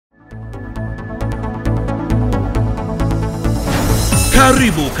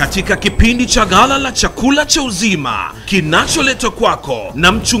Karibu katika kipindi cha Gala la Chakula cha Uzima kinacholetwa kwako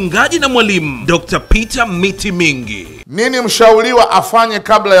na mchungaji na mwalimu Dr. Peter Mitimingi. Nini mshauriwa afanye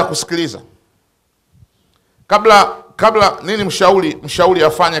kabla ya kusikiliza? Nini mshauri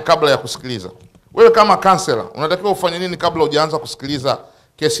afanye kabla ya kusikiliza? Wewe kama counselor unatakiwa ufanye nini kabla hujaanza kusikiliza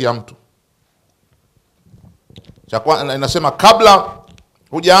kesi ya mtu? Inasema kabla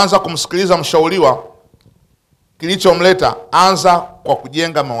hujaanza kumsikiliza mshauriwa, kilichomleta, anza kwa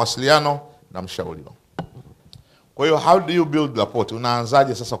kujenga mawasiliano na mshauriwa. Kwa hiyo how do you build rapport?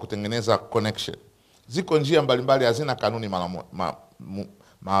 Unaanzaje sasa kutengeneza connection? Ziko njia mbalimbali, hazina kanuni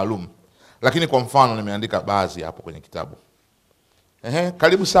maalum. Lakini kwa mfano nimeandika baadhi hapo kwenye kitabu.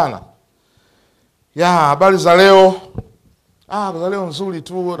 Karibu sana. Habari za leo? Za leo nzuri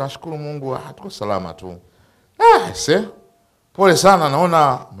tu, nashukuru Mungu. Tuko salama tu. Pole sana,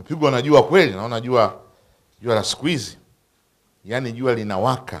 naona umepigwa na jua kweli. Naona jua la siku hizi. Yaani jua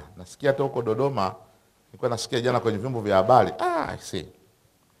linawaka. Nasikia hata huko Dodoma, nilikuwa nasikia jana kwenye vyombo vya habari.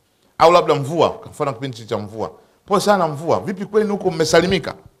 Au labda mvua, kwa mfano kipindi cha mvua. Pole sana mvua. Vipi kweli huko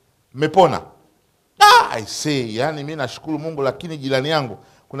mmesalimika? Mmepona? Yaani mimi nashukuru Mungu, lakini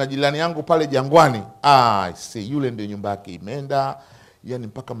kuna jirani yangu pale Jangwani. Yule ndio nyumba yake imeenda. Yaani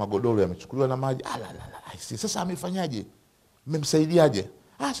mpaka magodoro yamechukuliwa na maji. Sasa amefanyaje? Mmemsaidiaje?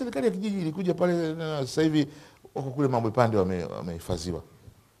 Serikali ya kijiji ilikuja pale, sasa hivi wako kule mambo pande wamehifadhiwa.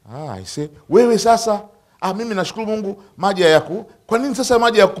 Wewe sasa, mimi nashukuru Mungu maji hayaku. Kwa nini sasa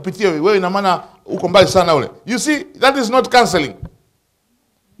maji yakupitia wewe? Wewe ina maana uko mbali sana ule. You see, that is not counseling.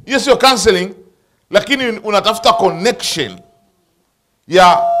 Yes, you're counseling, lakini unatafuta connection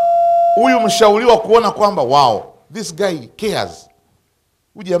ya huyu mshauriwa kuona kwamba wow, this guy cares.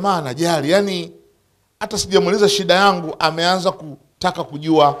 Huyu jamaa anajali. Yaani hata sijamuuliza shida yangu, ameanza kutaka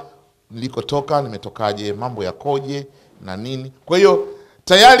kujua nilikotoka, nimetokaje, mambo yakoje na nini. Kwa hiyo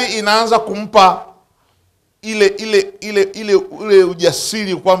tayari inaanza kumpa ile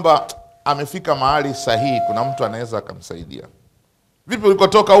ujasiri kwamba amefika mahali sahihi, kuna mtu anaweza akamsaidia. Vipi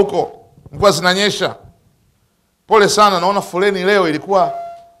ulikotoka huko? Mvua zinanyesha? Pole sana, naona foleni leo ilikuwa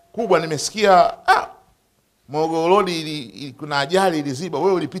kubwa, nimesikia Morogoroni kuna ajali iliziba.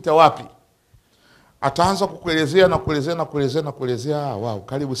 Wewe ulipita wapi? Ataanza kukuelezea na kuelezea. Wow,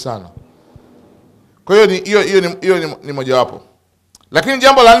 karibu sana. Kwa hiyo hiyo ni mojawapo. Lakini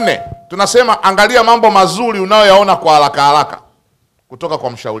jambo la 4, tunasema angalia mambo mazuri unayoyaona kwa haraka kutoka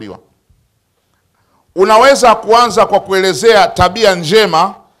kwa mshauriwa. Unaweza kuanza kwa kuelezea tabia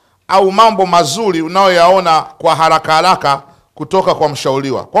njema au mambo mazuri unayoyaona kwa haraka kutoka kwa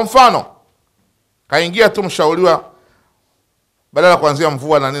mshauriwa. Kwa mfano, kaingia tu mshauriwa, badala kuanzia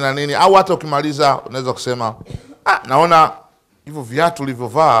mvua na nini, au hata ukimaliza unaweza kusema naona hivyo viatu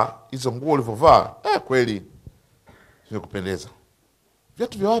ulivyovaa, hizo nguo ulivyovaa, kweli vimekupendeza.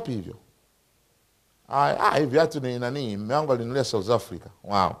 Viatu vya wapi hivyo? Hivi viatu ni nani? Mume wangu alinunulia South Africa.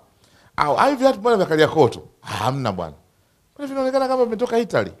 Wow. Hivi viatu mbona vya Kariakoo tu? Hamna bwana. Kwa hivyo vinaonekana kama vimetoka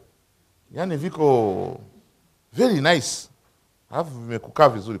Italy. Yaani viko very nice. Alafu vimekukaa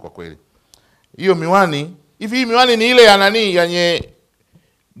vizuri kwa kweli. Hiyo miwani, hii miwani ni ile ya nani, yenye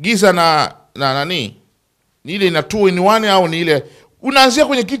giza na nani? Ni ile ina 2 in 1 au ni ile? Unaanzia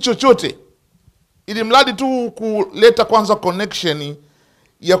kwenye kitu chochote, ili mradi tu kuleta kwanza connection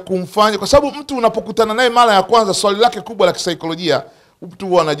ya kumfanya, kwa sababu mtu unapokutana naye mara ya kwanza, swali lake kubwa la kisaikolojia, mtu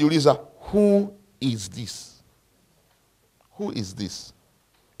huwa anajiuliza who is this? Who is this?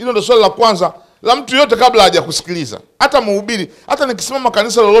 Hilo ndio swali la kwanza la mtu yote kabla hajakusikiliza. Hata mhubiri, hata nikisimama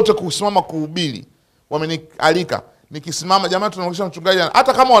kanisa lolote kusimama kuhubiri, wamenialika, nikisimama, jamaa tunamwonyesha mchungaji,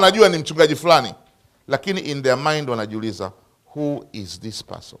 hata kama wanajua ni mchungaji fulani, lakini in their mind wanajiuliza who is this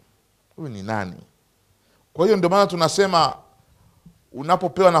person? Huyu ni nani? Kwa hiyo ndio maana tunasema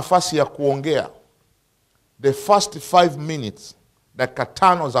unapopewa nafasi ya kuongea, the first 5 minutes, dakika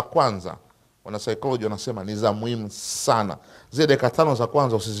 5 za kwanza, wana psychology wanasema ni za muhimu sana. Zile dakika 5 za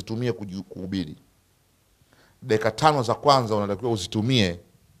kwanza usizitumie kuhubiri. Dakika 5 za kwanza unatakiwa uzitumie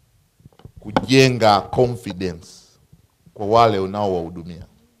kujenga confidence kwa wale unaowahudumia,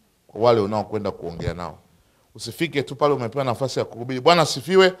 kwa wale unaokwenda kuongea nao. Usifike tu pale umepewa nafasi ya kuhubiri. Bwana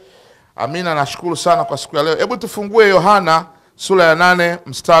asifiwe. Amina, nashukuru sana kwa siku ya leo. Hebu tufungue Yohana sura ya 8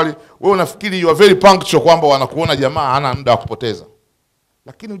 mstari. Wewe unafikiri you are very punctual kwamba wanakuona jamaa hana muda wa kupoteza.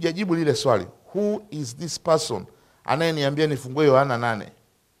 Lakini hujajibu lile swali. Who is this person? Anayeniambia nifungue Yohana 8.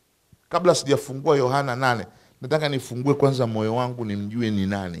 Kabla sijafungua Yohana 8, nataka nifungue kwanza moyo wangu nimjue ni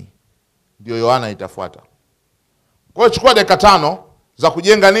nani. Ndio Yohana itafuata. Kwa hiyo chukua dakika 5 za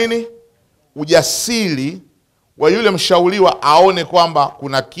kujenga nini? Ujasiri wa yule mshauriwa aone kwamba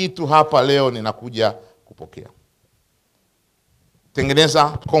kuna kitu hapa leo ninakuja kupokea. Tengeneza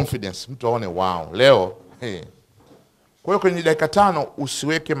confidence, mtu aone wow, leo hey. Kwa hiyo kwenye dakika 5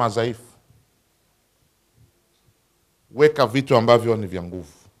 usiweke madhaifu. Weka vitu ambavyo ni vya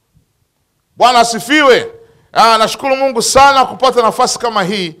nguvu. Bwana asifiwe. Nashukuru Mungu sana kupata nafasi kama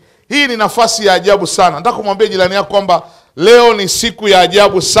hii. Hii ni nafasi ya ajabu sana. Nataka kumwambia jirani yako kwamba leo ni siku ya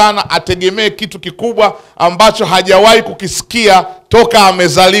ajabu sana. Ategemee kitu kikubwa ambacho hajawahi kukisikia toka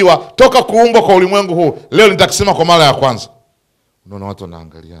amezaliwa, toka kuumbwa kwa ulimwengu huu. Leo nitakisema kwa mara ya kwanza. Unaona watu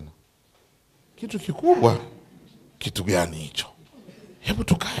wanaangaliana. Kitu kikubwa. Kitu gani hicho? Hebu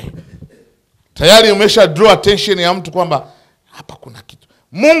tukae. Tayari umesha draw attention ya mtu kwamba hapa kuna kitu.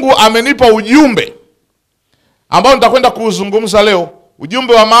 Mungu amenipa ujumbe ambao nitakwenda kuuzungumza leo.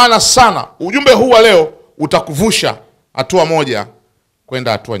 Ujumbe wa maana sana. Ujumbe huu wa leo utakuvusha hatua moja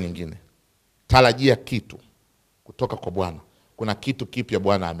kwenda hatua nyingine. Tarajia kitu kutoka kwa Bwana. Kuna kitu kipya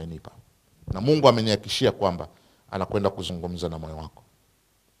Bwana amenipa. Na Mungu amenihakikishia kwamba anakwenda kuzungumza na moyo wako.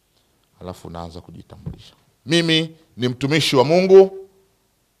 Alafu unaanza kujitambulisha. Mimi ni mtumishi wa Mungu,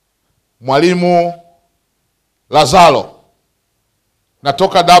 Mwalimu Lazaro.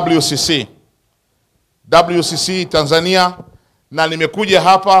 Natoka WCC Tanzania, na nimekuja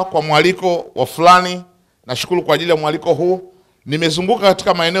hapa kwa mwaliko wa fulani. Nashukuru kwa ajili ya mwaliko huu. Nimezunguka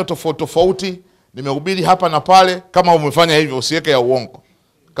katika maeneo tofauti tofauti, nimehubiri hapa na pale. Kama umefanya hivyo usiweke ya uongo.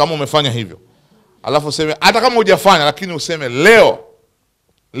 Kama umefanya hivyo, alafu useme, hata kama hujafanya lakini useme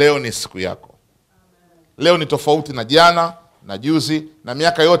leo ni siku yako. Leo ni tofauti na jana, na juzi, na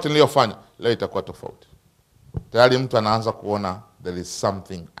miaka yote niliyofanya. Leo itakuwa tofauti. Tayari mtu anaanza kuona there is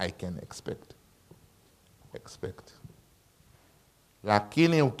something I can expect.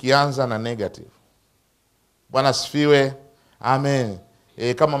 Lakini ukianza na negative. Bwana asifiwe. Amen.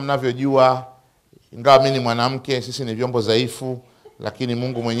 Kama mnavyojua, ingawa mimi ni mwanamke, sisi ni vyombo dhaifu, lakini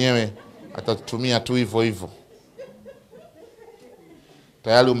Mungu mwenyewe atatutumia tu hivyo hivyo.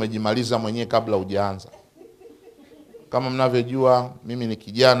 Tayari umejimaliza mwenyewe kabla hujaanza. Kama mnavyojua, mimi ni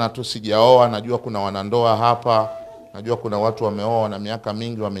kijana tu, sijaoa. Najua kuna wanandoa hapa, najua kuna watu wameoa na miaka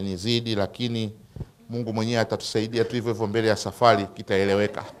mingi wamenizidi, lakini Mungu mwenyewe atatusaidia tu hivyo hivyo, mbele ya safari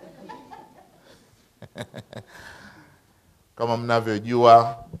kitaeleweka. Kama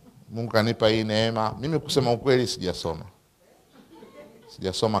mnavyojua, Mungu kanipa hii neema. Mimi kusema ukweli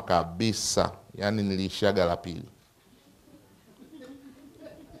sijasoma kabisa, yani nilishaga la pili.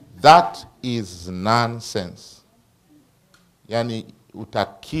 That is nonsense. Yani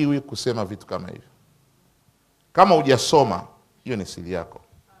utakiwi kusema vitu kama hivyo. Kama hujasoma, hiyo ni siri yako.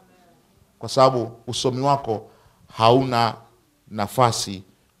 Kwa sababu usomi wako hauna nafasi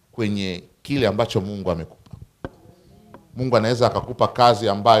kwenye kile ambacho Mungu amekupa. Mungu anaweza akakupa kazi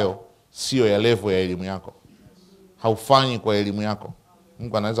ambayo sio ya level ya elimu yako. Haufanyi kwa elimu yako.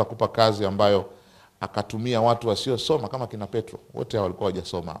 Mungu anaweza kukupa kazi ambayo akatumia watu wasiosoma kama kina Petro. Wote hao walikuwa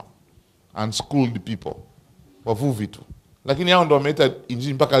hawajasoma hao. Unschooled people. Wavuvi tu. Lakini hao ndio wameita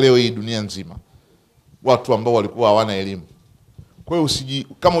injili mpaka leo hii dunia nzima. Watu ambao walikuwa hawana elimu. Kwa hiyo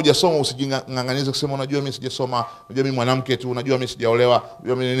kama hujasoma usijing'ang'anize kusema unajua mimi sijasoma, unajua mimi mwanamke tu, unajua mimi sijaolewa,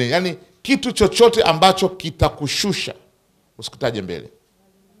 unajua mimi nini. Yaani kitu chochote ambacho kitakushusha usikitaje mbele.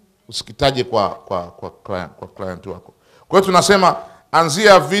 Usikitaje kwa client wako. Kwa hiyo tunasema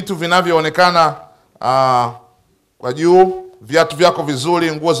anzia vitu vinavyoonekana kwa juu, viatu vyako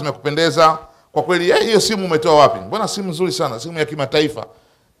vizuri, nguo zimekupendeza. Kwa kweli hiyo simu umetoa wapi? Mbona simu nzuri sana, simu ya kimataifa.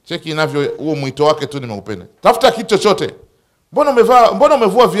 Cheki inavyo, huo mwito wake tu nimeupenda. Tafuta kitu chochote. Mbona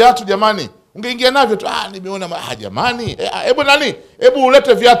umevua viatu jamani? Ungeingia navyo tu, nimeona jamani. Hebu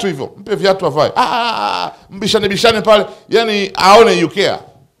ulete viatu hivyo. Mpe viatu avae. Mbishane pale. Yaani aone you care.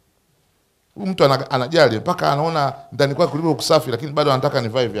 Huyu mtu anajali mpaka anaona ndani kwake kulipo kusafi, lakini bado anataka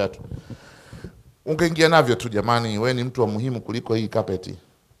nivae viatu. Ungeingia navyo tu jamani, wewe ni mtu wa muhimu kuliko hii carpet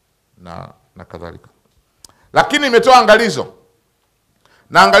na kadhalika. Lakini imetoa angalizo.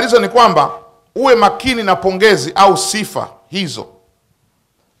 Na angalizo ni kwamba uwe makini na pongezi au sifa hizo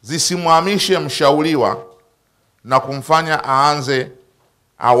zisimhamishe mshauriwa na kumfanya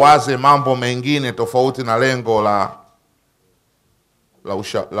awaze mambo mengine tofauti na lengo la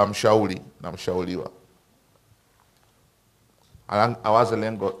mshauri na mshauriwa. Awaze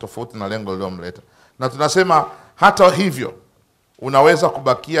lengo tofauti na lengo lililomleta. Na tunasema hata hivyo unaweza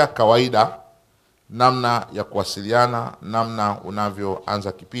kubakia kawaida, namna ya kuwasiliana, namna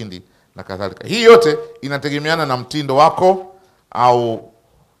unavyoanza kipindi na kadhalika. Hii yote inategemeana na mtindo wako au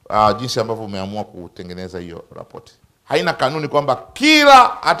jinsi ambavyo umeamua kutengeneza hiyo ripoti. Haina kanuni kwamba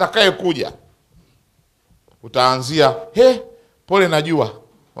kila atakaye kuja utaanzia pole najua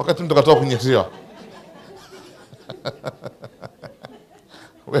wakati mtu katoka kunyeziwa.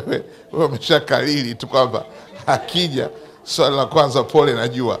 Wewe umeshakalili tu kwamba akija Swali la kwanza, pole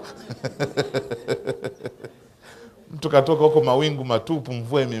najua. Mtu katoka huko mawingu matupu,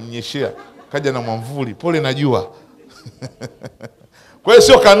 mvua imemnyeshea, kaja na mwamvuli, pole najua. Kwa hiyo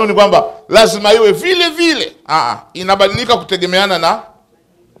sio kanuni kwamba lazima iwe vile vile. Inabadilika kutegemeana na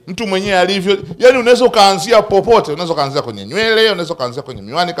mtu mwenyewe alivyo. Yaani unaweza ukaanzia popote, unaweza kuanzia kwenye nywele, unaweza kuanzia kwenye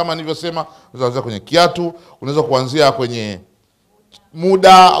miwani kama nilivyosema, unaweza kuanzia kwenye kiatu, unaweza kuanzia kwenye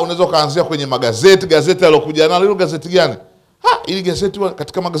muda, unaweza kuanzia kwenye magazeti, gazeti alokuja nalo, hilo gazeti gani? Ili gazeti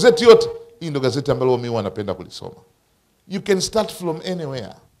katika magazeti yote, hii ndio gazeti ambalo mimi wanapenda kulisoma. You can start from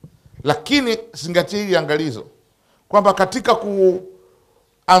anywhere. Lakini zingatia hili angalizo kwamba katika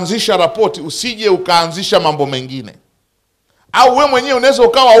kuanzisha ripoti usije ukaanzisha mambo mengine. Au wewe mwenyewe unaweza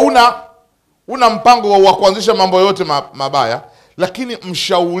ukawa una mpango wa kuanzisha mambo yote mabaya, lakini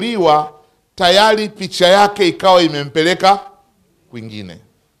mshauriwa tayari picha yake ikawa imempeleka kwingine.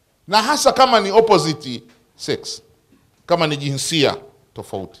 Na hasa kama ni opposite sex, kama ni jinsia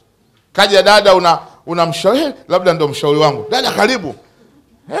tofauti. Kaja dada unamshauri, labda ndio mshauri wangu. Dada karibu.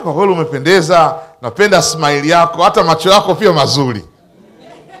 Kwa kweli umependeza, napenda smile yako, hata macho yako pia mazuri.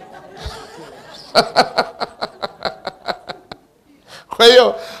 Kwa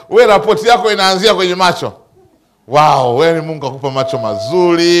hiyo wewe ripoti yako inaanzia kwenye macho. Wow, wewe Mungu akupa macho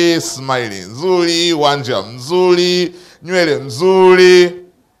mazuri, smile nzuri, wanja mzuri, nywele nzuri.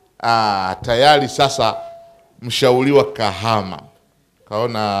 Tayari sasa mshauriwa kahama.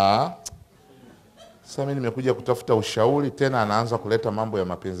 Kaona sasa mimi nimekuja kutafuta ushauri, tena anaanza kuleta mambo ya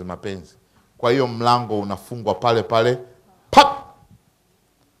mapenzi. Kwa hiyo mlango unafungwa pale pale. Pap!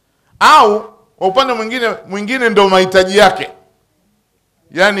 Au kwa upande mwingine ndio mahitaji yake.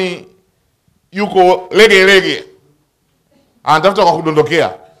 Yaani yuko lege. Anatafuta kwa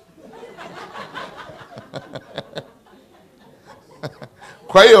kudondokea.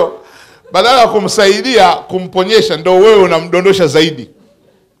 Kwa hiyo badala ya kumsaidia, kumponyesha, ndio wewe unamdondosha zaidi.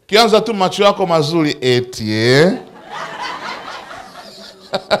 Kianza tu macho yako mazuri eti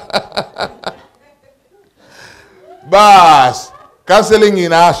bas, counseling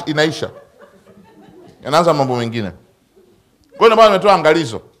inaisha. Yanaanza mambo mengine. Kwa hiyo bado nimetoa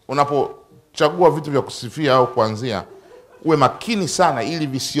angalizo, unapochagua vitu vya kusifia au kuanzia, uwe makini sana ili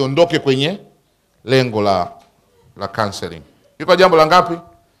visiondoke kwenye lengo la counseling. Iko jambo la ngapi?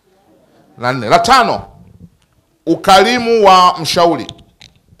 La 4. La 5, ukarimu wa mshauri.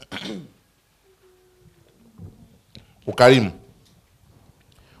 Ukarimu.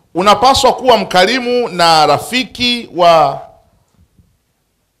 Unapaswa kuwa mkarimu na rafiki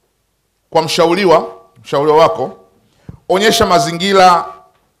kwa mshauriwa wako. Onyesha mazingira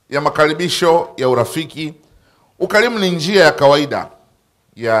ya makaribisho ya urafiki. Ukarimu ni njia ya kawaida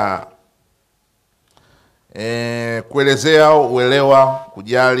ya kuelezea uelewa,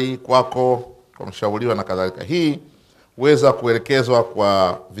 kujali kwako kwa mshauriwa na kadhalika. Hii huweza kuelekezwa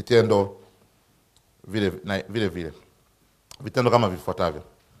kwa vitendo vile. Vitendo kama vifuatavyo.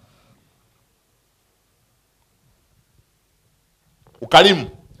 Ukarimu.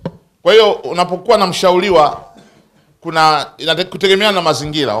 Kwa hiyo unapokuwa na mshauriwa, kutegemeana na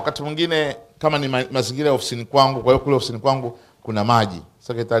mazingira. Wakati mwingine kama ni mazingira ya ofisini kwangu, kwa hiyo kule ofisini kwangu kuna maji.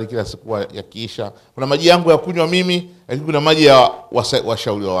 Sekretari kila siku yakiisha, kuna maji yangu ya kunywa mimi, lakini kuna maji ya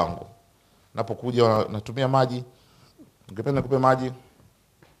washauriwa wangu. Napokuja natumia maji, ningependa nikupe maji,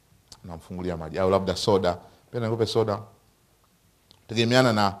 namfungulia maji, au labda soda, penda nikupe soda.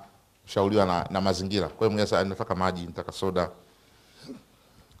 Tegemeana na mshauriwa na mazingira. Kwa hiyo mngeza nataka maji, nataka soda.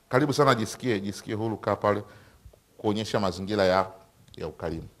 Karibu sana, jisikie huru, kaa pale, kuonyesha mazingira ya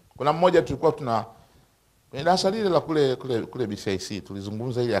ukarimu. Kuna mmoja tulikuwa kwenye darasa lile la kule BCIC,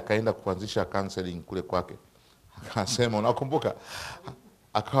 tulizungumza ili akaenda kuanzisha counseling kule kwake. Akasema, unakumbuka,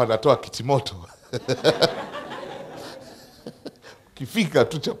 akawa anatoa kitimoto. Ukifika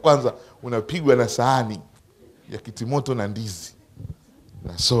tu cha kwanza unapigwa na sahani ya kitimoto na ndizi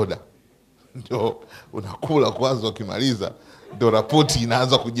na soda. Ndio unakula kwanza, ukimaliza ndio ripoti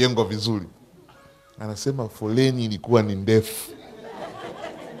inaanza kujengwa vizuri. Anasema foleni ilikuwa ni ndefu.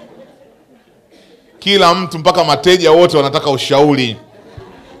 Kila mtu mpaka mateja wote wanataka ushauri.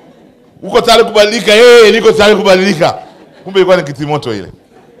 Uko tayari kubadilika? Niko tayari kubadilika. Kumbe ilikuwa ni kitimoto ile.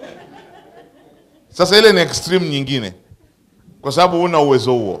 Sasa ile ni extreme nyingine, kwa sababu una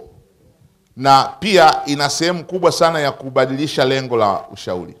uwezo huo. Na pia ina sehemu kubwa sana ya kubadilisha lengo la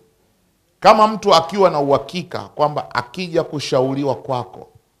ushauri. Kama mtu akiwa na uhakika kwamba akija kushauriwa kwako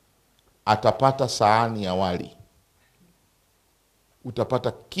atapata sahani ya wali,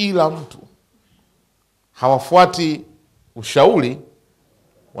 utapata kila mtu hawafuati ushauri,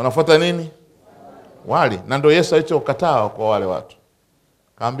 wanafuata nini? Wali. Na ndio Yesu alichokataa kwa wale watu.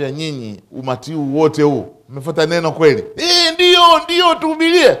 Kaambia, nyinyi umati huu wote huu mmefuata neno kweli? Ndio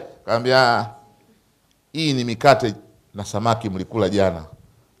tuhubirie. Kaambia, hii ni mikate na samaki mlikula jana,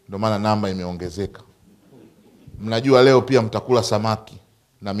 ndio maana namba imeongezeka. Mnajua leo pia mtakula samaki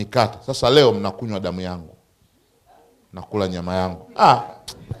na mikate. Sasa leo mnakunywa damu yangu, nakula nyama yangu.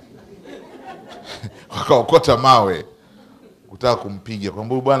 Wakaokota mawe kutaka kumpiga,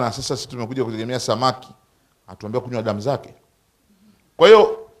 kwamba huyu bwana sasa sisi tumekuja kutegemea samaki, atuambia kunywa damu zake. Kwa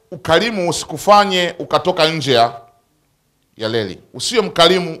hiyo ukarimu usikufanye ukatoka nje ya leli. Usiwe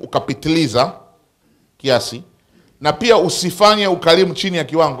mkarimu ukapitiliza kiasi, na pia usifanye ukarimu chini ya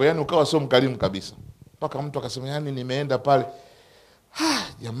kiwango, yani ukawa sio mkarimu kabisa. Mpaka mtu akasema, yani nimeenda pale,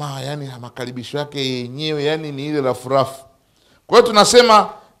 jamaa yani makaribisho yake yenyewe yani ni ile rafurafu. Kwa hiyo tunasema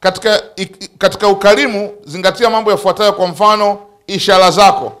katika ukarimu zingatia mambo yafuatayo. Kwa mfano, ishara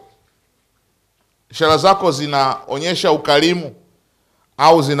zako. Ishara zako zinaonyesha ukarimu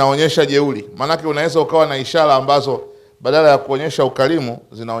au zinaonyesha jeuri? Maana unaweza ukawa na ishara ambazo badala ya kuonyesha ukarimu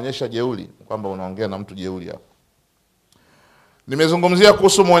zinaonyesha jeuri, kwamba unaongea na mtu jeuri hapo. Nimezungumzia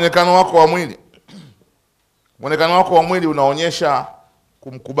kuhusu muonekano wako wa mwili. Muonekano wako wa mwili unaonyesha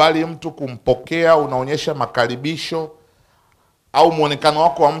kumkubali mtu, kumpokea, unaonyesha makaribisho, au muonekano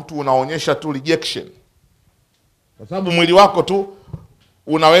wako wa mtu unaonyesha tu rejection. Kwa sababu mwili wako tu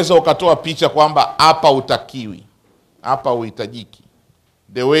unaweza ukatoa picha kwamba hapa utakiwi, hapa uhitajiki.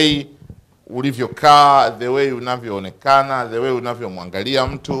 The way ulivyokaa, the way unavyoonekana, the way unavyomwangalia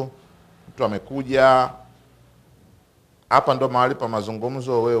mtu amekuja hapa ndo mahali pa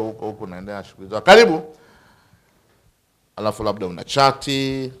mazungumzo, wewe huko unaendelea shughuli zako. Karibu. Alafu labda una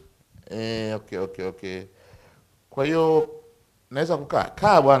chati. Okay. Kwa hiyo naweza kukaa.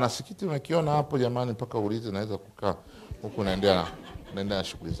 Kaa bwana, sikiti umekiona hapo jamani, mpaka ulize naweza kukaa. Huko unaendelea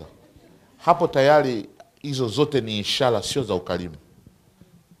shughuli zako. Hapo tayari hizo zote ni ishara sio za ukarimu.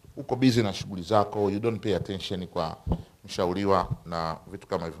 Uko busy na shughuli zako, you don't pay attention kwa mshauriwa na vitu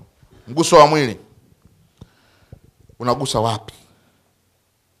kama hivyo. Mguso wa mwili. Unagusa wapi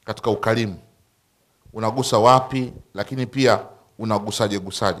katika ukarimu? Unagusa wapi? Lakini pia unagusaje?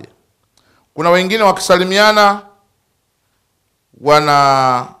 Kuna wengine wakisalimiana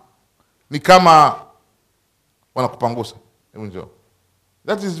ni kama wanakupangusa.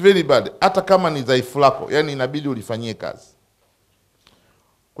 That is very bad. Hata kama ni dhaifu lako, yani inabidi ulifanyie kazi.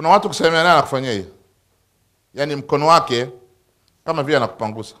 Kuna watu kusalimiana na kufanyia hiyo, yani mkono wake kama vile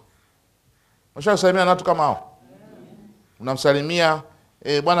anakupangusa. Unashasalimiana na watu kama hao? Unamsalimia,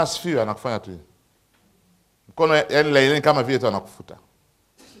 bwana asifiwe, anakufanya tu mkono, yani laini kama vile tu anakufuta.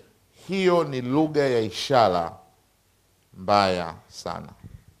 Hiyo ni lugha ya ishara mbaya sana.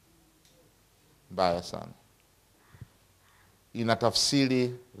 Mbaya sana.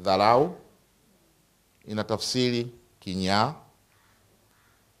 Inatafsiri dharau, inatafsiri kinyaa,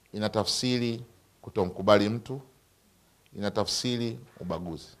 inatafsiri kutomkubali mtu, inatafsiri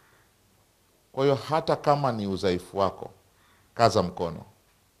ubaguzi. Kwa hiyo hata kama ni udhaifu wako, kaza mkono.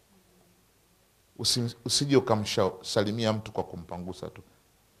 Usije ukamsalimia mtu kwa kumpangusa tu.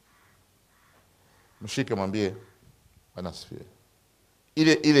 Mshike, mwambie bwana asifiwe.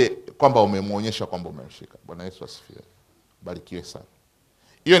 Ile kwamba umemuonyesha kwamba umemshika. Bwana Yesu asifiwe. Barikiwe sana.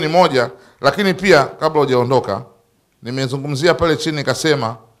 Hiyo ni moja, lakini pia kabla hujaondoka nimezungumzia pale chini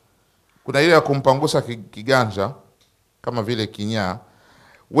nikasema kuna ile ya kumpangusa kiganja kama vile kinyaa.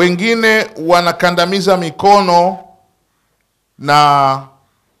 Wengine wanakandamiza mikono na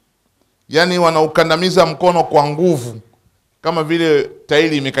yani wanaukandamiza mkono kwa nguvu, kama vile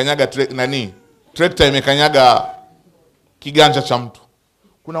tairi imekanyaga trekta imekanyaga kiganja cha mtu.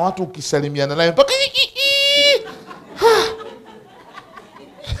 Kuna watu ukisalimiana naye mpaka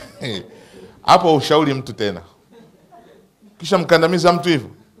hapo ushauri mtu tena. Kisha mkandamiza mtu hivyo,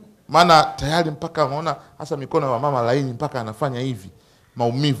 maana tayari mpaka unaona hasa mikono ya mama laini mpaka anafanya hivi,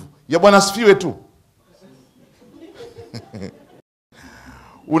 maumivu. Ya bwana asifiwe tu.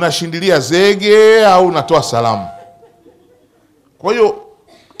 Unashindilia zege au unatoa salamu. Kwa hiyo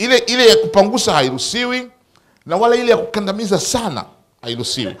ile ya kupangusa hairuhusiwi, na wala ile ya kukandamiza sana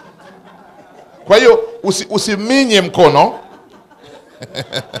hairuhusiwi. Kwa hiyo usiminye mkono.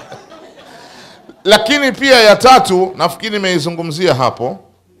 Lakini pia ya tatu nafikiri nimeizungumzia hapo.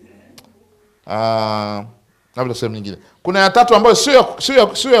 Labda sehemu nyingine. Kuna ya tatu ambayo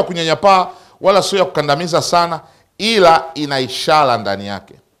sio ya kunyanyapaa wala sio ya kukandamiza sana, ila ina ishara ndani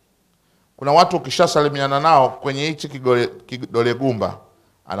yake. Kuna watu ukishasalimiana nao kwenye hichi kidole gumba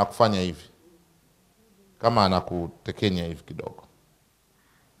anakufanya hivi, kama anakutekenya hivi kidogo.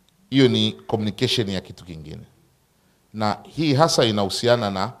 Hiyo ni communication ya kitu kingine, na hii hasa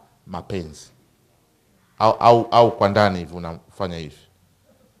inahusiana na mapenzi au kwa ndani hivi unafanya hivi.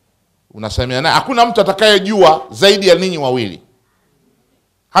 unasalimiana naye. Hakuna mtu atakayejua zaidi ya ninyi wawili.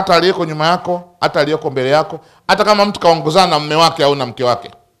 Hata aliyeko nyuma yako, hata aliyeko mbele yako, hata kama mtu kaongozana na mume wake au na mke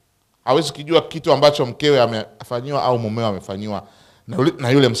wake, hawezi kujua kitu ambacho mkewe amefanyiwa au mumewe amefanyiwa na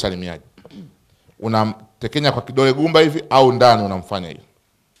yule msalimiaji. Unamtekenya kwa kidole gumba hivi au ndani unamfanya hivi.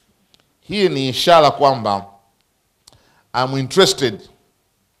 Hii ni ishara kwamba I'm interested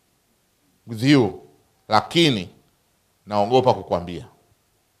with you, lakini naogopa kukwambia.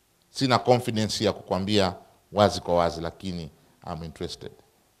 Sina confidence ya kukwambia wazi kwa wazi, lakini I'm interested.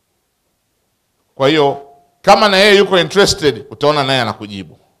 Kwa hiyo kama na yeye yuko interested, utaona naye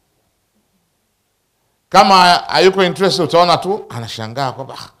anakujibu. Kama hayuko interested, utaona tu anashangaa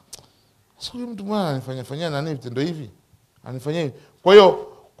kwamba sasa huyu mtu bwana anifanyia nani vitendo hivi? Anifanyia hivi. Kwa hiyo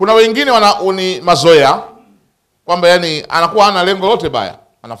kuna wengine uni mazoea kwamba yani anakuwa hana lengo lote baya,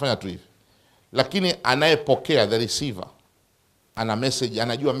 anafanya tu hivi. Lakini anayepokea, the receiver, ana message,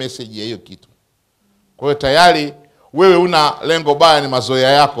 anajua message ya hiyo kitu. Kwa hiyo tayari wewe una lengo baya, ni mazoea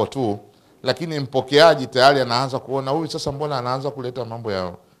yako tu, lakini mpokeaji tayari anaanza kuona huyu sasa mbona anaanza kuleta mambo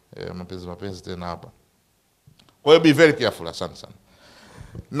ya mapenzi tena hapa. Kwa hiyo be very careful. Asante sana.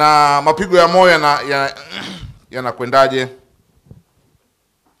 Na mapigo ya moyo yanakwendaje?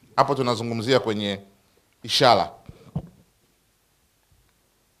 Hapo tunazungumzia kwenye ishara.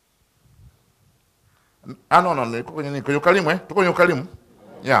 Niko kwenye ukalimu tuko kwenye ukalimu.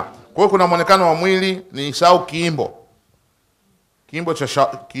 Yeah. Kwa hiyo kuna muonekano wa mwili, ni sawa kiimbo.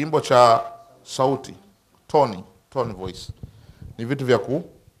 Kiimbo cha sauti, tone voice. Ni vitu vya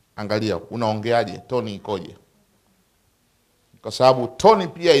kuangalia, unaongeaje, tone ikoje. Kwa sababu tone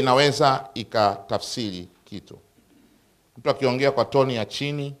pia inaweza ikatafsiri kitu. Mtu akiongea kwa tone ya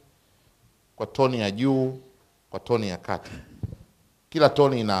chini, kwa tone ya juu, kwa tone ya kati, kila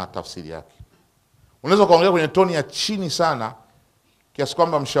tone ina tafsiri yake. Unaweza kuongea kwenye tone ya chini sana kiasi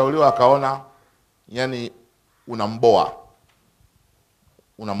kwamba mshauriwa akaona yani unamboa,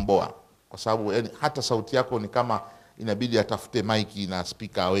 kwa sababu yani hata sauti yako ni kama inabidi atafute maiki na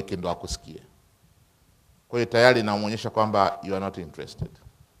speaker aweke ndo akusikie. Kwa hiyo tayari inaonyesha kwamba you are not interested.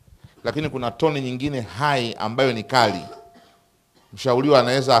 Lakini kuna tone nyingine high ambayo ni kali. Mshauriwa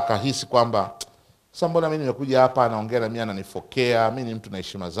anaweza akahisi kwamba sasa mbona mimi nimekuja hapa anaongea na mimi ananifokea, mimi ni mtu na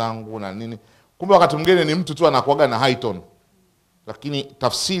heshima zangu na nini. Kumbe wakati mwingine ni mtu tu anakuaga na high tone. Lakini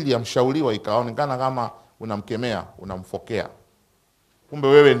tafsiri ya mshauriwa ikaonekana kama unamkemea, unamfokea. Kumbe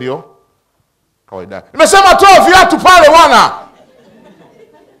wewe ndio kawaida. Nimesema toa viatu pale bwana.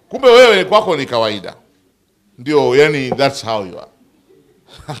 Kumbe wewe kwako ni kawaida. Ndio, yani that's how you are.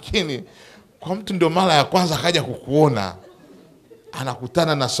 Lakini kwa mtu ndio mara ya kwanza akaja kukuona,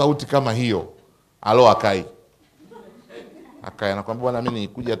 anakutana na sauti kama hiyo, akai anakuambia bwana mimi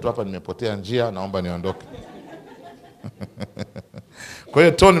nikuja tu hapa nimepotea njia, naomba niondoke. Kwa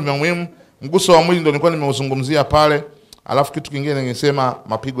hiyo tone ni muhimu. Mguso wa mwili ndio nilikuwa nimeuzungumzia pale. Alafu kitu kingine ningesema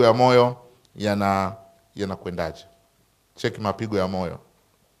mapigo ya moyo yanakwendaje. Check mapigo ya moyo.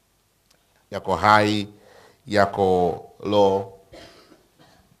 Yako high, yako low.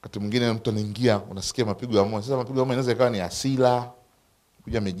 Wakati mwingine mtu anaingia unasikia mapigo ya moyo. Sasa mapigo ya moyo inaweza ikawa ni hasira,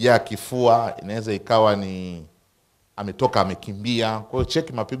 kuja amejaa kifua, inaweza ikawa ni ametoka amekimbia. Kwa hiyo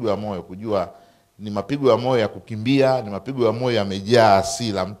check mapigo ya moyo kujua ni mapigo ya moyo ya kukimbia, ni mapigo ya moyo yamejaa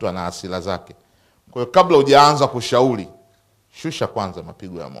hasira, mtu ana hasira zake. Kwa hiyo kabla hujaanza kushauri, shusha kwanza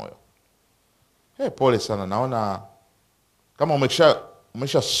mapigo ya moyo. Pole sana, naona kama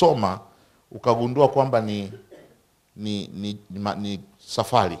umesha soma ukagundua kwamba ni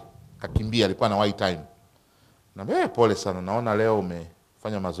safari, kakimbia, alikuwa na white time. Na pole sana, naona leo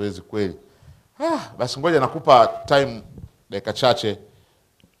umefanya mazoezi kweli. Basi ngoja nakupa time dakika chache,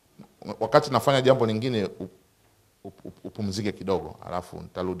 wakati nafanya jambo lingine upumzike kidogo, alafu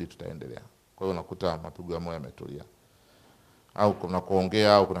nitarudi tutaendelea. Kwa hiyo unakuta mapigo ya moyo yametulia. Au kuna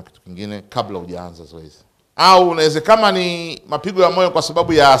kuongea au kuna kitu kingine kabla hujaanza zoezi. Au unaweza kama ni mapigo ya moyo kwa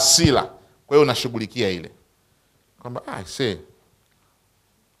sababu ya hasira, kwa hiyo unashughulikia ile. Kwamba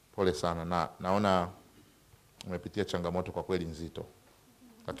pole sana, naona umepitia changamoto kwa kweli nzito.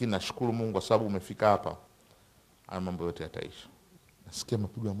 Lakini nashukuru Mungu kwa sababu umefika hapa. Haya mambo yote yataisha. Nasikia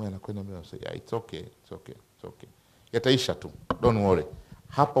mapigo ya moyo yanakwenda mbele, it's okay. Yataisha tu. Don't worry.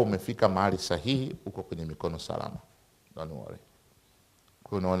 Hapa umefika mahali sahihi, uko kwenye mikono salama. Don't worry.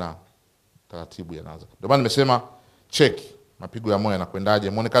 Kwa unaona taratibu yanaanza. Ndio maana nimesema check mapigo ya moyo yanakwendaje,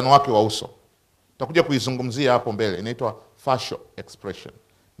 muonekano wake wa uso. Tutakuja kuizungumzia hapo mbele. Inaitwa facial expression.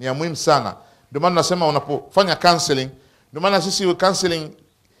 Ni ya muhimu sana. Ndio maana nasema unapofanya counseling, ndio maana sisi counseling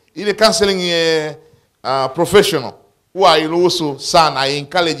ile counseling professional huwa hairuhusu sana,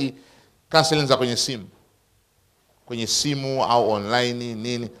 encourage counseling za kwenye simu. kwenye simu au online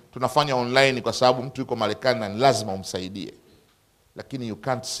nini. Tunafanya online kwa sababu mtu yuko Marekani na lazima umsaidie, lakini you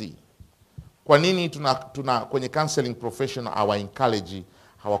can't see. Kwa nini tuna kwenye counseling professional our encourage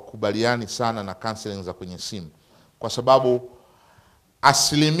hawakubaliani sana na counseling za kwenye simu? Kwa sababu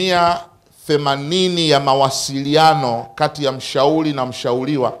 80% ya mawasiliano kati ya mshauri na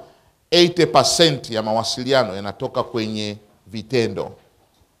mshauriwa, 80% ya mawasiliano yanatoka kwenye vitendo,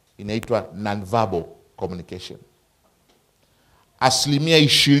 inaitwa non-verbal communication.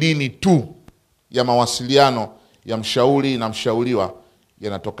 20% tu ya mawasiliano ya mshauri na mshauriwa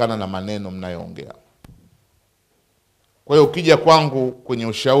yanatokana na maneno mnayoongea. Kwa hiyo ukija kwangu kwenye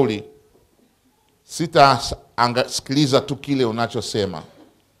ushauri, sitasikiliza tu kile unachosema.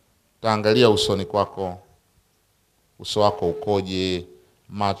 Taangalia usoni kwako, uso wako ukoje,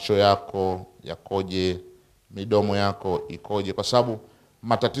 macho yako yakoje, midomo yako ikoje, kwa sababu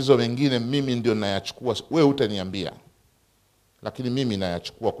matatizo mengine mimi ndio nayachukua, wewe utaniambia, lakini mimi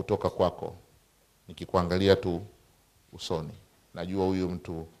nayachukua kutoka kwako. Nikikuangalia tu usoni, najua huyu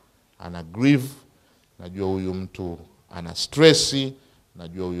mtu ana grieve, najua huyu mtu ana stressi,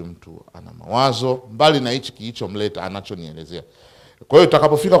 najua huyu mtu ana mawazo, mbali na hichi kilichomleta anachonielezea. Kwa hiyo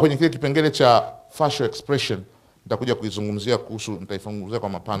tutakapofika kwenye kile kipengele cha facial expression, nitakuja kuizungumzia nitaifunguzia kwa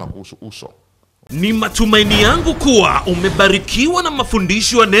mapana kuhusu uso. Ni matumaini yangu kuwa umebarikiwa na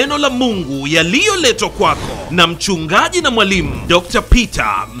mafundisho ya neno la Mungu yaliyoletwa kwako na mchungaji na mwalimu Dr.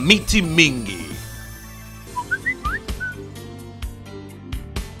 Peter Mitimingi.